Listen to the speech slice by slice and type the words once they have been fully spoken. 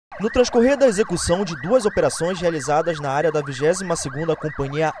No transcorrer da execução de 2 operações realizadas na área da 22ª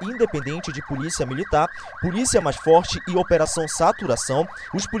Companhia Independente de Polícia Militar, Polícia Mais Forte e Operação Saturação,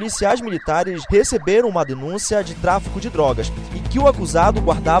 os policiais militares receberam uma denúncia de tráfico de drogas e que o acusado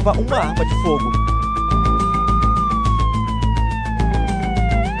guardava uma arma de fogo.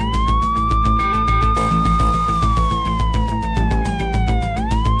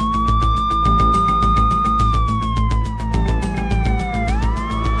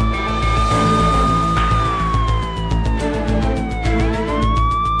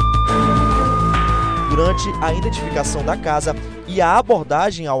 Durante a identificação da casa e a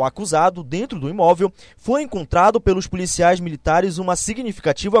abordagem ao acusado dentro do imóvel, foi encontrado pelos policiais militares uma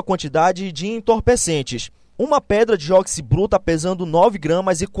significativa quantidade de entorpecentes. Uma pedra de óxido bruta pesando 9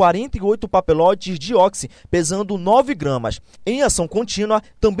 gramas e 48 papelotes de óxido pesando 9 gramas. Em ação contínua,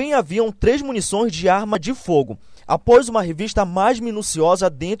 também haviam 3 munições de arma de fogo. Após uma revista mais minuciosa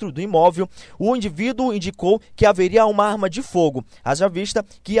dentro do imóvel, o indivíduo indicou que haveria uma arma de fogo, haja vista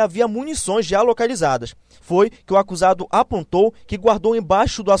que havia munições já localizadas. Foi que o acusado apontou que guardou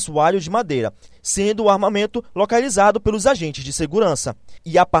embaixo do assoalho de madeira, sendo o armamento localizado pelos agentes de segurança.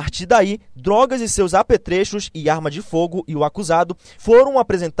 E a partir daí, drogas e seus apetrechos e arma de fogo e o acusado foram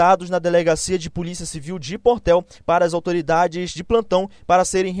apresentados na Delegacia de Polícia Civil de Portel para as autoridades de plantão para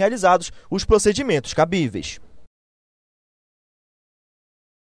serem realizados os procedimentos cabíveis.